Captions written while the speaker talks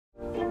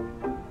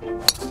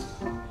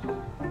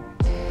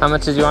How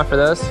much did you want for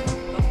those?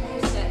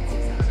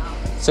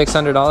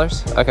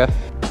 $600. Okay.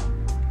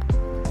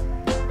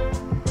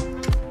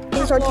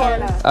 These are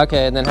 10.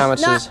 Okay, and then how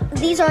much is?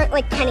 These are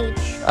like 10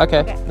 each.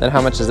 Okay. Then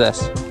how much is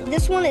this?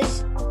 This one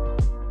is.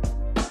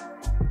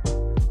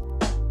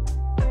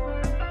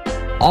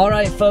 All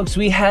right, folks,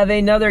 we have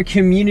another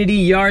community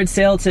yard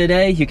sale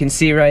today. You can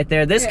see right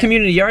there. This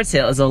community yard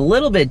sale is a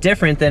little bit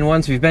different than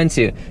ones we've been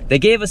to. They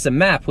gave us a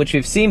map, which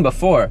we've seen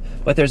before,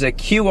 but there's a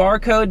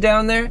QR code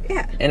down there.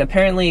 Yeah. And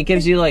apparently it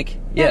gives you like,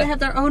 they have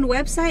their own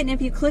website, and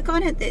if you click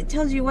on it, it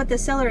tells you what the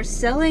seller is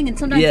selling, and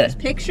sometimes there's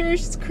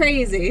pictures. It's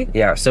crazy.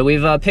 Yeah, so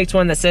we've picked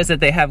one that says that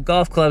they have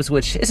golf clubs,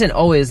 which isn't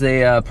always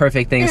the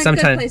perfect thing.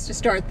 Sometimes, a good place to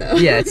start, though.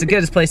 Yeah, it's a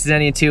good place as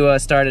any to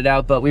start it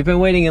out, but we've been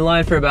waiting in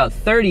line for about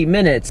 30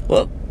 minutes.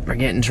 Well, we're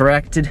getting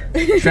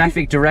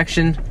traffic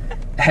direction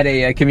at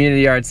a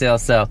community yard sale,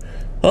 so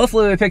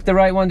hopefully we picked the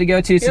right one to go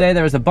to today.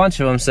 There was a bunch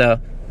of them, so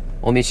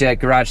we'll meet you at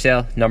garage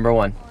sale number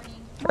 1.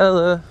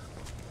 Hello.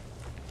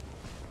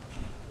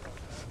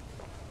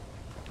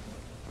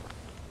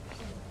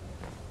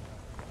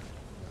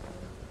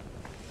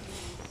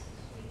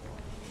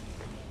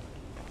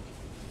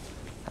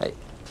 Hi.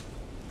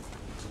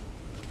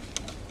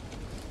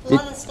 A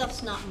lot of the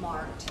stuff's not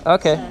marked.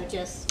 Okay.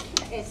 So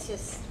it's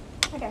just,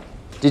 okay.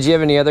 Did you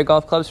have any other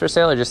golf clubs for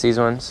sale, or just these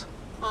ones?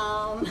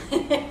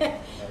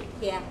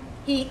 Yeah.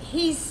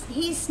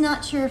 He's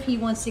not sure if he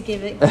wants to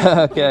give it.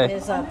 Okay.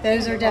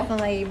 Those are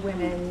definitely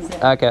women's.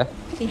 Okay.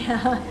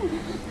 Yeah.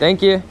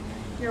 Thank you.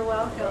 You're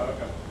welcome.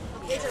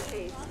 Bigger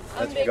piece.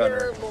 A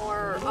bigger,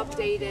 more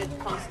updated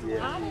custom.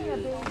 Yeah.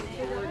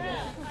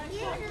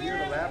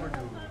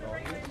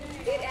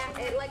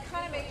 It like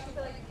kind of makes you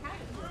feel like a cat.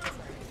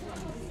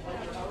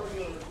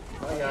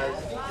 Hi guys, I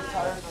think the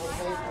tires are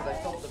okay because I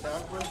felt the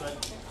backwards, but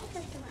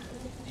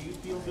do you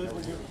feel good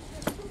when you're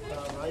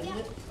riding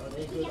it? Are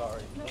they good?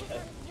 Sorry.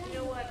 Okay. You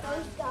know what?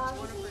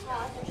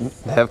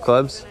 They have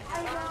clubs?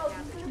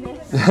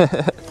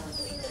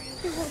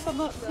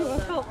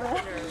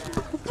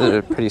 This is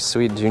a pretty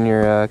sweet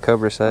junior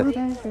Cobra set. Oh,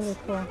 that is really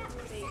cool.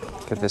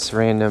 Got this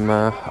random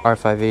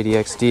R580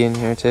 XD in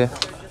here too. I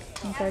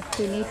think our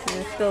 2 nieces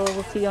are still a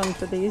little too young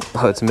for these.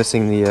 Oh, it's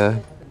missing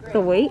the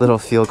weight? little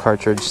fuel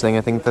cartridge thing.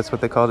 I think that's what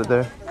they called it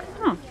there.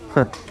 Huh.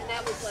 Huh.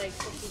 That was like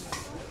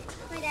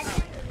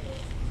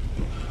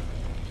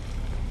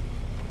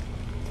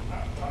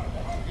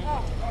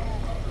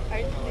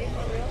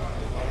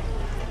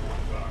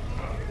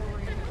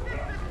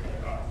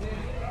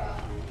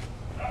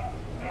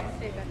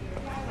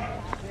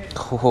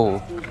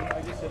Oh.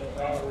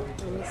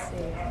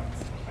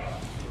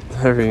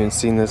 I've never even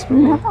seen this before.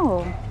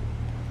 No.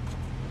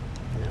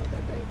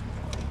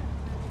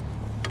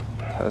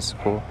 That's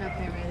cool.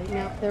 Okay, ready?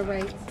 No, they're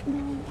right.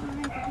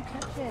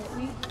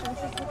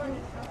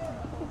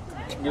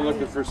 You're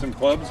looking for some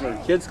clubs or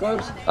kids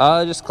clubs?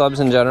 Just clubs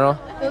in general.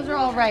 Those are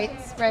all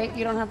rights, right?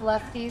 You don't have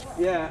lefties?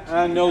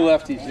 Yeah, no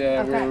lefties.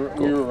 Yeah, Okay.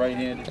 we were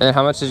right-handed. And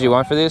how much did you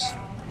want for these?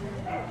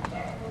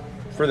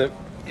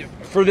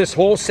 For this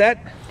whole set?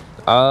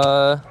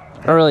 I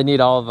don't really need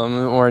all of them.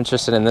 I'm more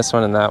interested in this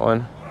one and that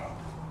one.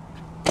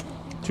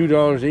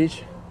 $2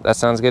 each. That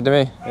sounds good to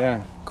me.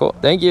 Yeah. Cool.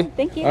 Thank you.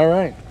 Thank you. All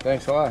right.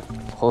 Thanks a lot.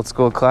 Old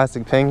school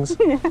classic pings.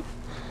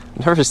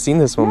 Never seen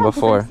this one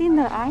before. I've seen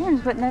the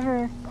irons, but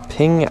never.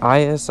 Ping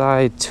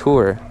ISI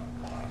Tour.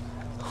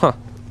 Huh.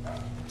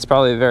 It's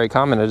probably very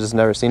common. I've just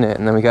never seen it.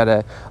 And then we got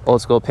a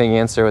old school ping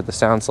answer with the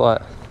sound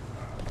slot.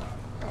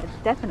 A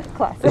definite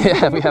classic.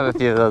 Yeah, we have a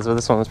few of those, but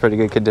this one was pretty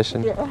good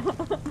condition. Yeah. If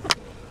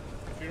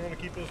you don't want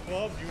to keep those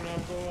clubs, you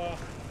want to go.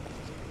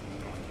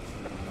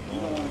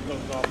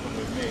 Goes off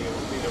with me. It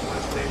will be the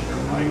worst day of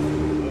your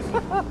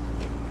life.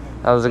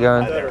 How's it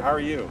going? Hi there. How are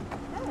you?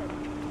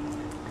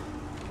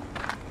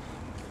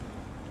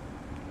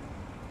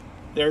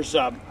 There's,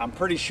 I'm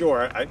pretty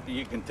sure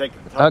you can take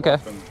the top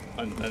off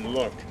and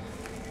look.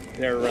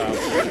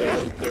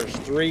 There's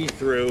 3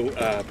 through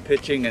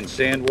pitching and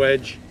sand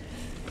wedge,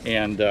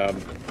 and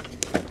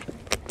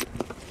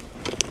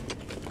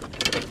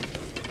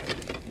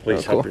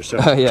please help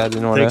yourself. Yeah, I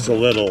didn't want to.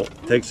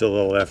 Takes a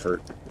little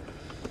effort.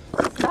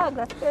 Oh,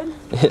 that's good.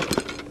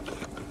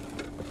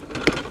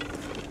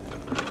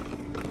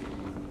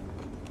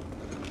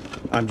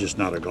 I'm just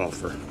not a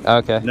golfer.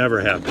 Okay.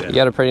 Never have been. You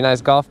got a pretty nice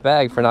golf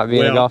bag for not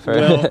being a golfer.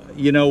 Well,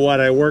 you know what?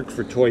 I worked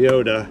for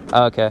Toyota.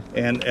 Okay.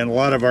 And a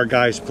lot of our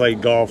guys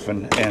played golf,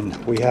 and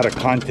we had a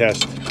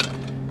contest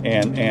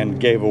and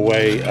gave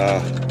away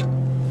a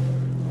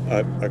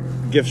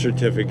gift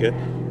certificate.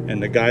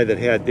 And the guy that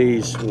had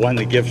these won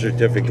the gift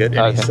certificate,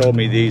 and he sold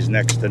me these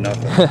next to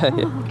nothing.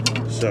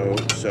 Yeah. So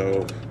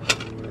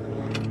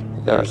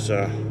there's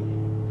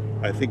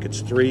I think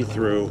it's 3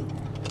 through.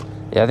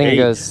 Yeah, I think 8.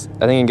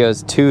 it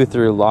goes 2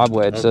 through lob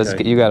wedge. So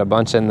you got a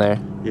bunch in there.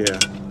 Yeah.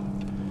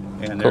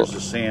 And there's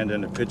the sand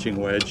and the pitching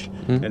wedge,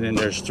 and then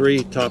there's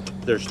 2 top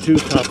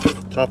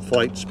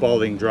flight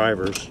Spalding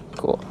drivers.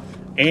 Cool.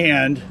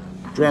 And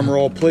drum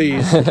roll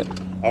please,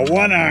 A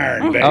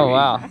 1-iron, baby. Oh,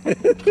 wow.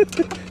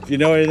 If you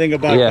know anything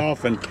about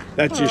golfing,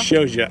 that just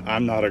shows you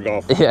I'm not a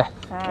golfer. Yeah.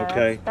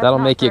 Okay. That'll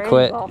make you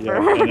quit. Yeah,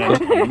 and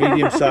then a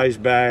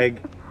medium-sized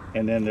bag,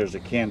 and then there's a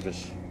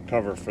canvas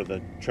cover for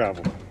the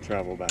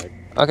travel bag.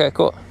 Okay,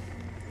 cool.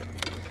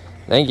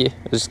 Thank you.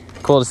 It was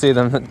cool to see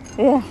them.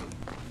 Yeah.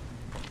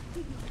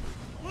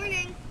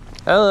 Morning.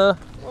 Hello.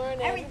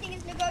 Morning. Everything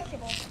is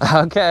negotiable.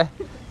 Okay.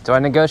 Do I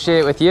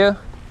negotiate with you?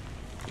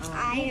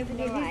 I have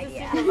no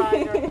idea.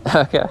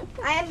 Okay.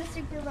 I am the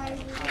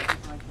supervisor.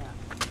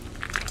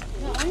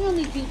 No, I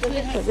only do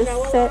So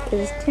this set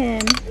is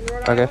 10.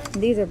 Okay.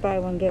 These are buy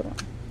one, get one.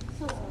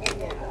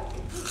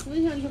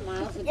 300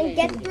 miles a And day.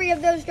 get 3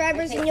 of those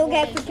drivers and you'll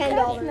get for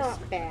 $10.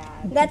 Not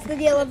bad. That's the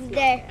deal of the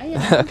day.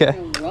 Okay.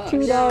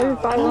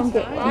 $2, buy one,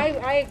 get one.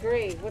 I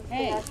agree. What's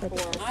that for?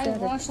 I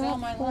washed all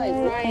my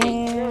life. Right.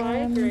 No, I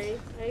agree.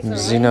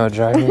 Zeno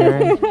driving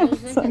range.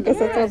 So I guess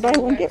that's our buy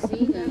one, get one.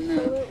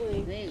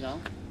 Absolutely. There you go.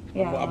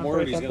 Yeah, I'm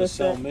worried he's going to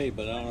sell me,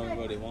 but I don't know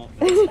what he wants.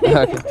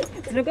 Okay.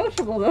 It's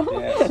negotiable though.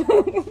 Yes.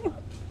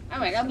 All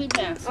right, I'll be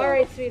back. All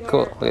right, sweetheart.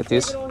 Cool. Look at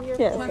these.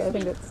 Yes, I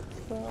think it's.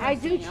 I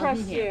do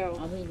trust you.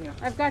 I'll be here.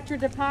 I've got your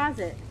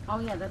deposit. Oh,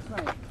 yeah, that's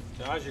right.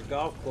 How's your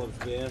golf clubs,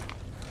 Ben?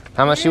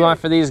 How much you want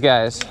for these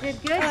guys?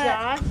 Did good,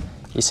 Josh.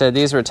 You said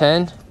these were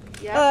 10?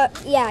 Yeah.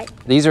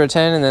 These were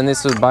 10 and then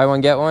this was buy one,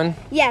 get one?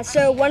 Yeah,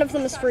 so one of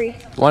them is free.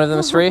 One of them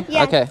is free?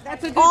 Yeah. Okay.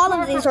 That's a good All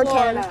part of these for are 10.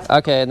 Florida.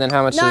 Okay, and then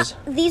how much is...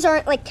 These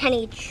aren't like 10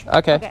 each.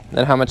 Okay.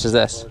 Then how much is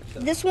this?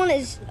 This one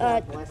is,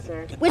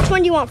 which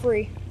one do you want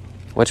free?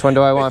 Which one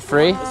do I want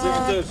free?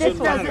 This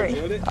one's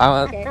free. I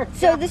want Okay.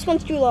 So this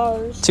one's $2.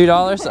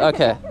 $2?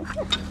 Okay.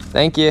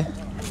 Thank you.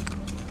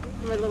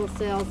 My little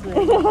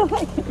salesman.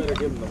 Better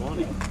give him the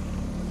money.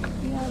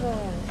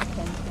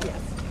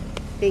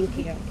 Thank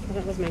you.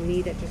 That was my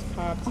knee that just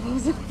popped.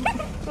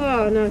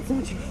 Oh, no, it's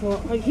not your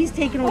fault. Oh, he's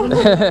taking all the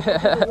money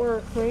for the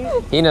work,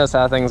 right? He knows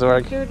how things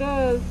work. Sure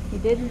does. He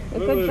did a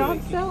good job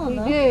selling He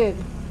though. did.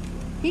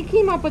 He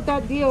came up with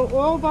that deal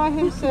all by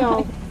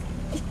himself.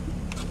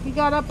 He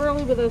got up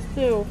early with us,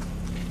 too.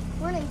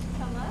 Morning.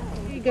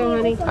 Here you go,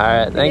 honey. All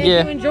right, thank You you.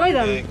 enjoy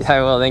them. I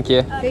will, thank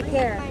you. Take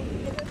care.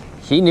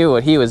 He knew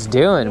what he was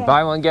doing.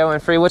 Buy one, get one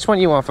free. Which one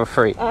do you want for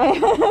free?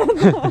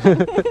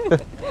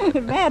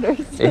 It matters.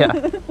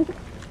 Yeah.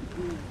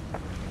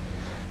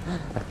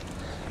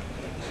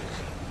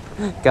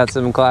 Got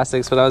some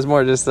classics, but I was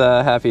more just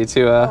happy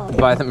to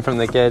buy them from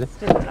the kid.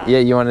 Yeah,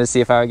 you wanted to see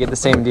if I would get the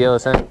same deal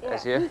as him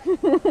as you?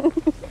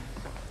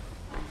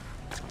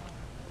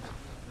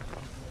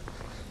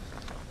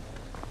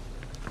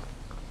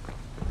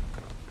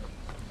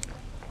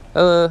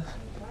 Hello.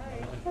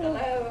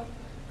 Hello.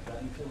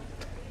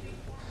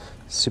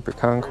 Super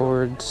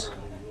Concords.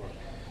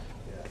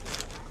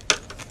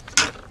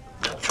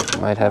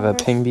 Might have a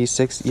Ping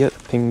B60. Yep,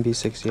 Ping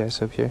B60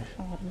 ice up here.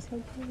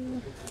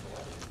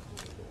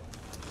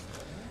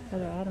 Are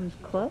there Adam's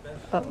Club?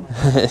 Oh.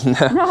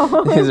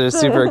 No, these are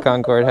Super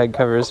Concord head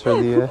covers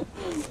for the.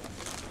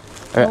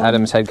 Or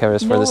Adam's head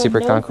covers for the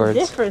Super Concords.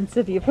 Difference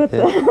if you put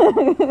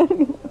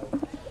that.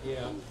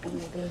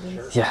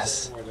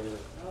 Yes.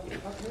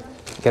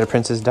 Got a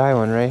Princess Di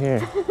one right here.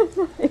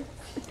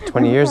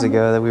 20 years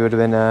ago, that we would have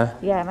been.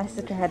 Yeah, my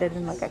sister had it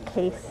in like a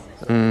case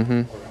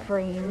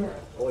frame.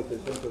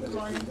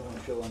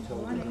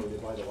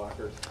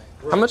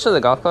 How much are the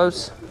golf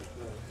clubs?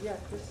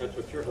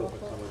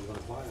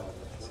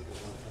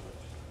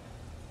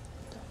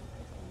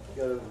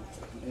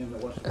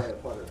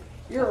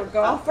 You're a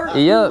golfer?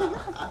 Yep.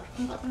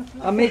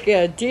 I'll make you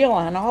a deal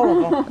on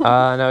all of them.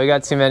 No, we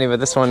got too many, but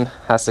this one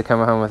has to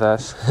come home with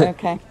us.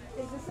 Okay.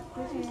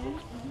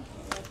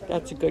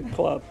 That's a good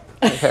club.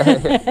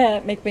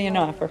 Make me an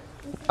offer.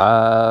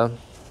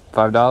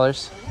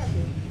 $5.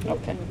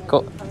 Okay.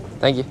 Cool.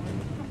 Thank you.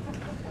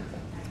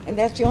 And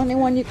that's the only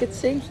one you could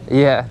see?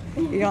 Yeah.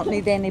 You don't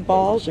need any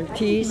balls or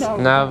tees?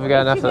 No, we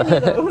got enough of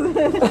that.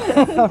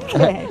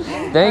 Okay.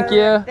 Thank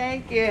you.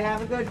 Thank you.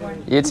 Have a good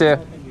one. You too.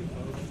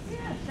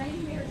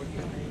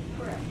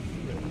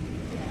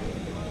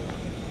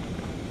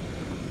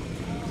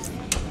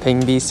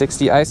 Ping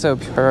B60 ISO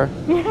Pure.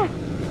 Yeah.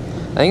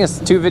 I think it's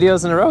 2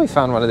 videos in a row we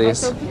found one of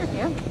these. ISO Pure,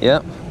 yeah.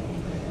 Yep.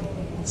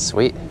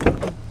 Sweet.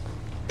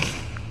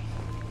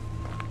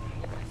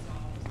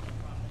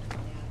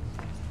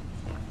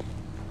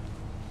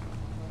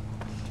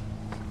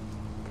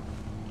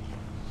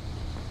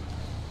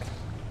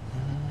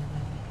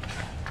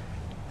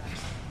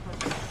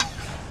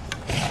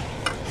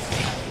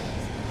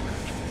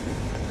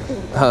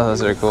 Oh,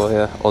 those are cool,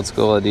 yeah. Old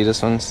school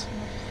Adidas ones.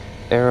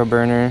 Aero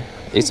Burner.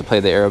 I used to play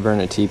the Aero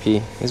Burner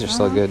TP. These are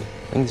so good.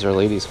 I think these are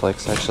ladies'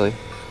 flicks, actually.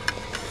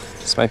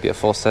 This might be a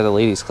full set of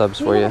ladies' clubs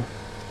for you.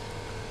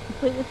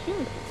 Complete with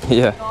shoes.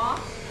 Yeah.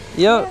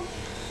 Yep.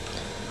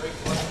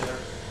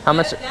 How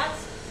much?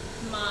 That's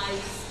my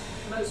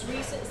most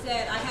recent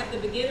set. I have the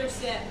beginner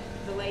set,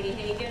 the Lady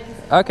Hagen's.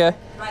 Okay.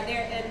 Right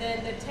there. And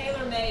then the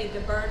tailor-made,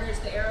 the burners,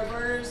 the Aero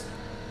Burners.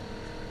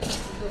 The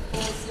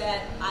full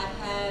set I've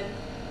had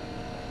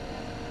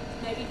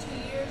maybe 2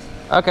 years.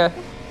 Okay.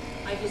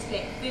 I just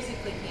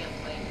physically can't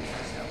play here,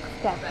 so.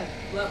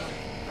 Exactly. Love them.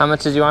 How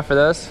much did you want for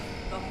those?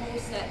 The whole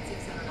set,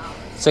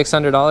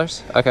 $600.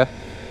 $600? Okay.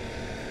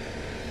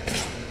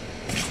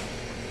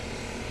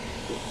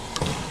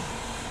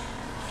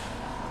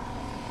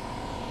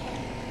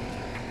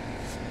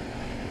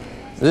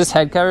 Is this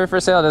head cover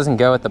for sale? It doesn't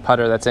go with the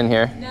putter that's in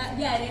here. No,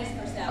 yeah, it is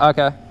for sale.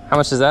 Okay. How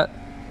much is that?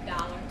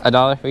 $1.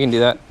 $1? We can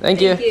do that.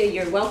 Thank you.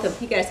 You're welcome.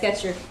 You guys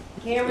got your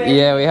camera?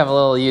 Yeah, we have a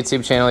little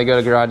YouTube channel. We go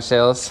to garage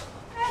sales.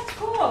 That's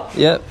cool.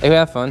 Yep, we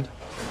have fun.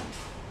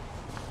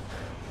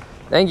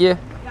 Thank you. Y'all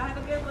have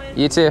a good one.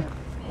 You too.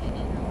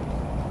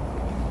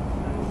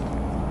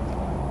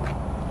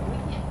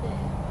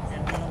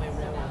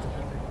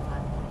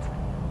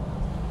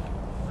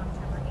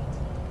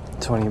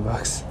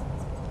 $20.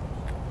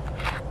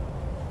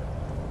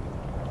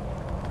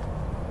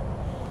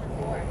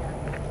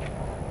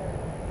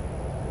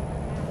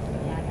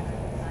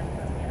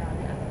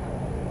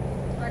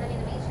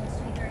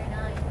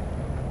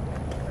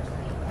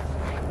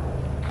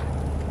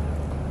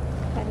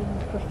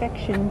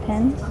 Perfection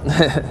pens.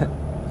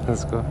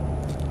 That's cool.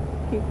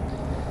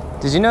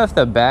 Did you know if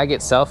the bag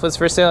itself was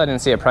for sale? I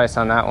didn't see a price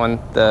on that one.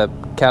 The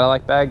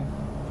Cadillac bag.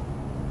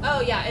 Oh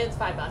yeah, it's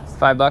 $5.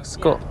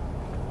 $5? Cool.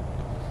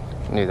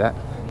 Knew that.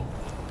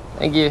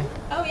 Thank you.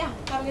 Oh yeah,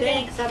 have a good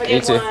Thanks. day. Have a You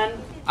good too. one.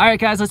 All right,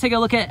 guys, let's take a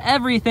look at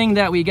everything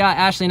that we got.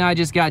 Ashley and I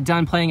just got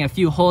done playing a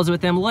few holes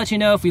with them. We'll let you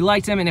know if we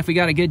liked them and if we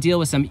got a good deal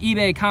with some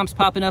eBay comps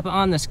popping up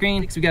on the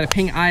screen. So we got a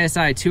Ping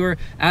ISI tour.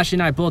 Ashley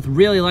and I both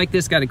really like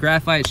this. Got a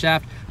graphite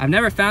shaft. I've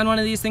never found one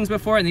of these things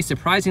before, and these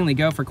surprisingly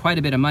go for quite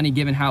a bit of money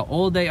given how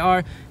old they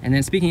are. And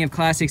then speaking of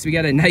classics, we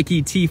got a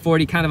Nike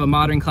T40, kind of a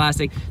modern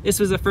classic. This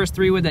was the first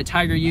 3-wood that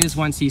Tiger used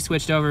once he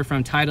switched over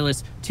from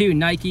Titleist to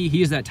Nike. He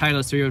used that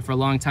Titleist 3-wood for a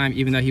long time,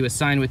 even though he was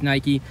signed with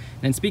Nike.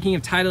 And then speaking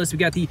of Titleist, we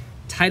got the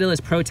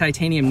Titleist Pro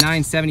Titanium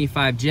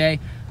 975J.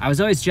 I was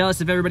always jealous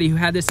of everybody who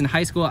had this in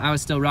high school. I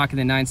was still rocking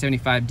the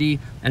 975D.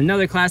 And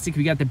another classic,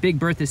 we got the Big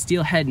Bertha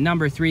Steelhead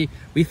number 3.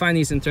 We find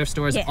these in thrift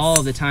stores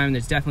all the time.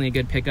 There's definitely a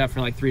good pickup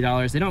for like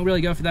 $3. They don't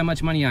really go for that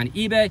much money on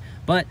eBay,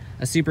 but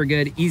a super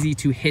good, easy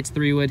to hit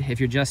 3-wood if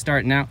you're just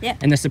starting out. Yeah.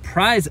 And the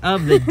surprise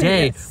of the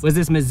day was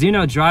this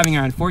Mizuno driving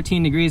iron,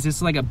 14 degrees. This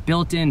is like a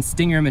built-in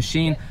stinger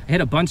machine. I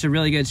hit a bunch of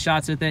really good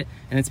shots with it.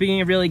 And then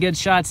speaking of really good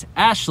shots,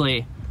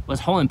 Ashley was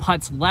holding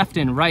putts left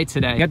and right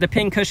today. You got the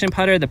Ping cushion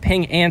putter, the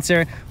Ping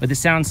Answer with the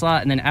sound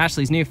slot, and then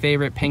Ashley's new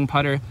favorite Ping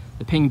putter,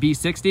 the Ping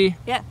B60.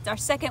 Yeah, it's our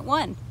second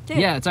one, too.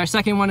 Yeah, it's our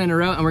second one in a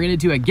row, and we're gonna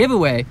do a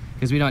giveaway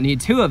because we don't need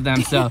 2 of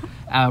them. So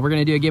we're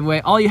gonna do a giveaway.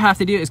 All you have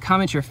to do is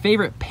comment your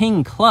favorite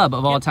Ping club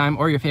of all time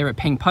or your favorite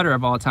Ping putter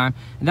of all time,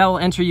 and that will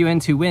enter you in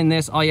to win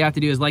this. All you have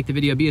to do is like the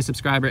video, be a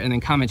subscriber, and then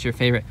comment your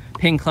favorite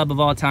Ping club of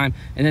all time.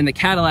 And then the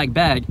Cadillac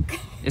bag.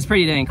 It's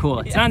pretty dang cool.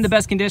 It's not in the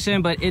best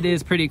condition, but it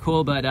is pretty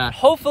cool. But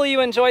hopefully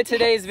you enjoyed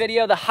today's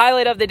video. The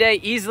highlight of the day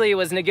easily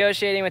was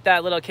negotiating with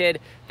that little kid.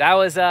 That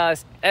was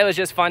it was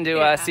just fun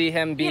to see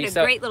him be He had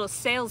a great little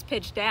sales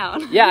pitch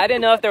down. Yeah, I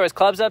didn't know if there was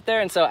clubs up there,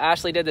 and so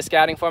Ashley did the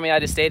scouting for me. I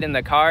just stayed in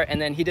the car,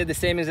 and then he did the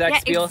same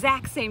exact spiel.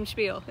 Exact same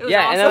spiel. It was awesome.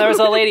 awesome. And then there was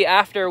a lady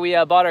after we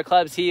bought our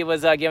clubs. He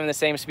was giving the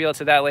same spiel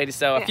to that lady.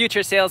 So a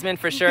future salesman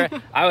for sure.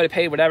 I would have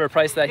paid whatever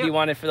price that he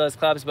wanted for those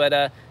clubs.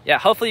 But yeah,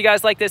 hopefully you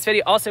guys like this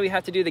video. Also, we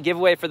have to do the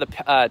giveaway for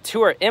the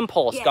Tour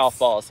Impulse golf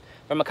balls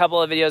from a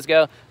couple of videos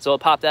ago. So we'll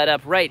pop that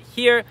up right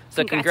here.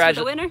 So Congrats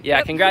to the winner.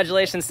 Yeah,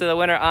 congratulations to the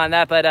winner on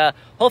that. But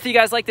hopefully you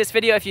guys like this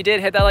video. If you did,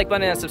 hit that like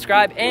button and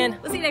subscribe.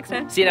 And we'll see you next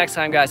time. See you next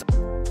time, guys.